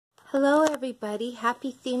Hello everybody,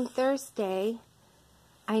 happy Theme Thursday.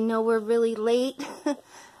 I know we're really late.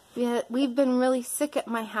 We've been really sick at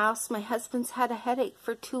my house. My husband's had a headache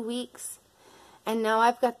for 2 weeks and now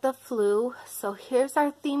I've got the flu. So here's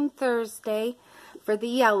our Theme Thursday for the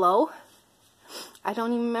yellow. I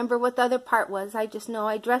don't even remember what the other part was. I just know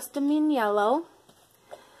I dressed him in yellow.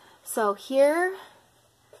 So here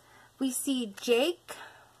we see Jake.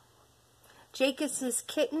 Jake is his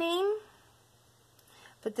kit name.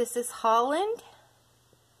 But this is Holland,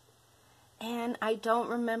 and I don't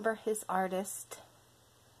remember his artist.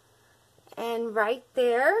 And right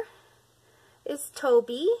there is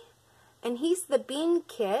Toby, and he's the Bean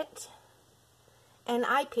kit, and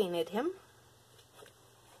I painted him.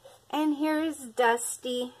 And here is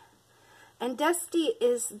Dusty, and Dusty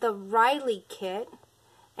is the Riley kit,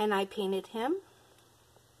 and I painted him.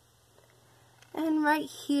 And right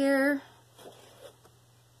here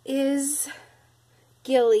is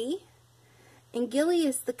Gilly, and Gilly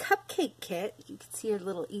is the cupcake kit. You can see her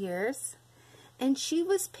little ears, and she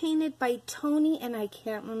was painted by Tony, and I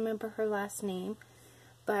can't remember her last name,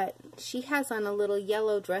 but she has on a little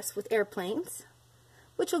yellow dress with airplanes,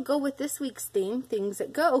 which will go with this week's theme, Things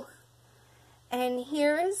That Go. And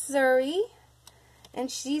here is Zuri, and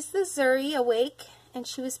she's the Zuri Awake, and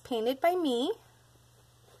she was painted by me.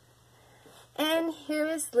 And here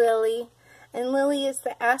is Lily. And Lily is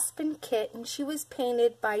the Aspen kit, and she was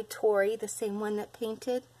painted by Tori, the same one that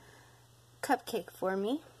painted Cupcake for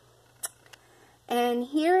me. And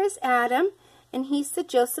here is Adam, and he's the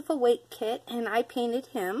Joseph Awake kit, and I painted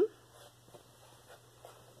him.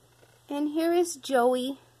 And here is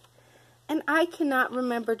Joey, and I cannot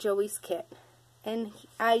remember Joey's kit, and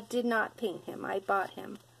I did not paint him. I bought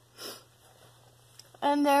him.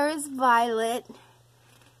 And there is Violet,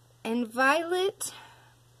 and Violet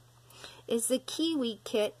is the Kiwi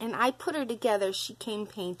kit, and I put her together. She came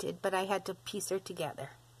painted, but I had to piece her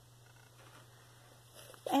together.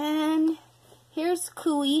 And here's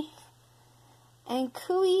Cooey, and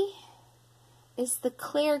Cooey is the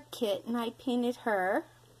Claire kit, and I painted her.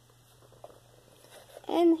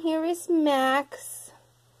 And here is Max,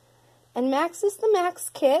 and Max is the Max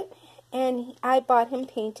kit, and I bought him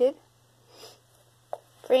painted.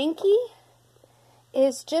 Frankie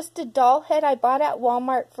is just a doll head I bought at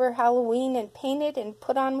Walmart for Halloween and painted and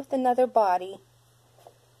put on with another body.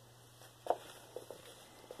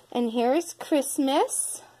 And here is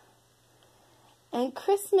Christmas. And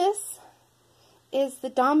Christmas is the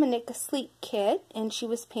Dominic Asleep kit, and she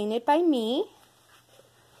was painted by me.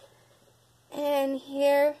 And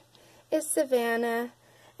here is Savannah.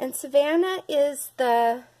 And Savannah is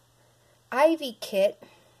the Ivy kit,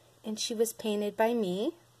 and she was painted by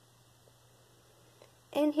me.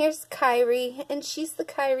 And here's Kyrie, and she's the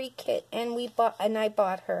Kyrie kit, and I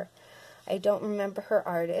bought her. I don't remember her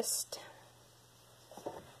artist.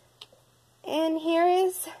 And here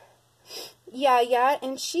is Yaya,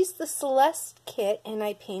 and she's the Celeste kit, and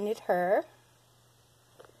I painted her.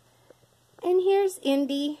 And here's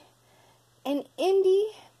Indy, and Indy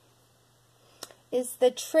is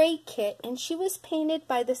the Trey kit, and she was painted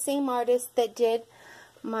by the same artist that did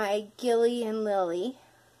my Gilly and Lily.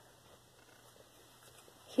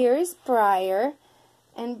 Here's Briar,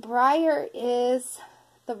 and Briar is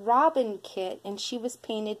the Robin kit, and she was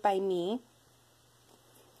painted by me.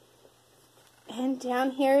 And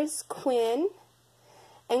down here is Quinn,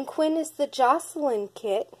 and Quinn is the Jocelyn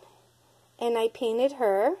kit, and I painted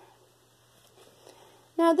her.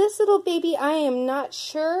 Now this little baby, I am not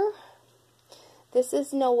sure. This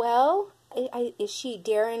is Noelle. Is she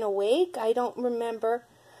Darren Awake? I don't remember.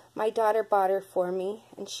 My daughter bought her for me,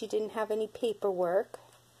 and she didn't have any paperwork.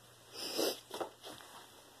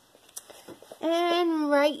 And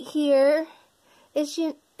right here is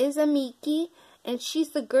a Miki, and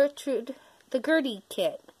she's the Gertie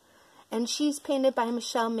kit, and she's painted by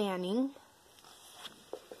Michelle Manning.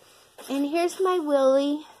 And here's my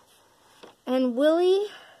Willie, and Willie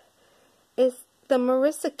is the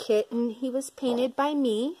Marissa kit, and he was painted by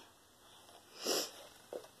me.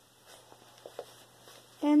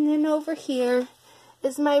 And then over here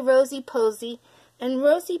is my Rosie Posey. And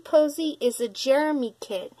Rosie Posey is a Jeremy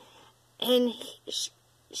kit, and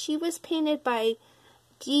she was painted by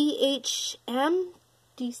DCH.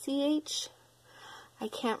 I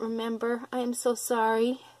can't remember. I am so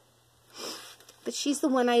sorry. But she's the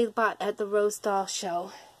one I bought at the Rose Doll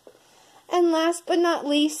Show. And last but not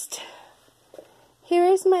least, here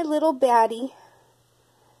is my little baddie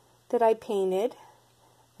that I painted.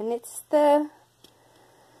 And it's the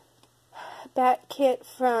Bat kit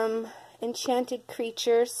from Enchanted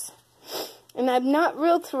Creatures, and I'm not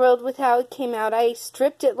real thrilled with how it came out. I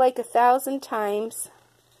stripped it like 1,000 times,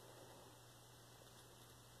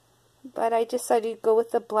 but I decided to go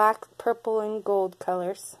with the black, purple, and gold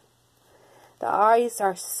colors. The eyes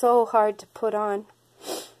are so hard to put on.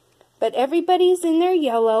 But everybody's in their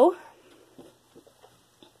yellow,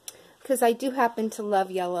 because I do happen to love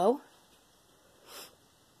yellow.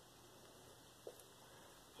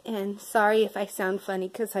 And sorry if I sound funny,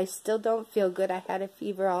 because I still don't feel good. I had a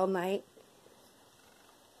fever all night.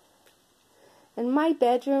 And my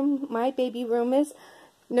bedroom, my baby room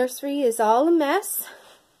nursery is all a mess.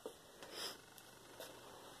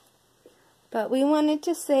 But we wanted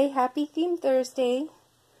to say Happy Theme Thursday.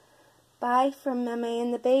 Bye from Mama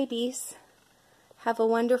and the babies. Have a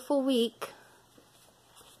wonderful week.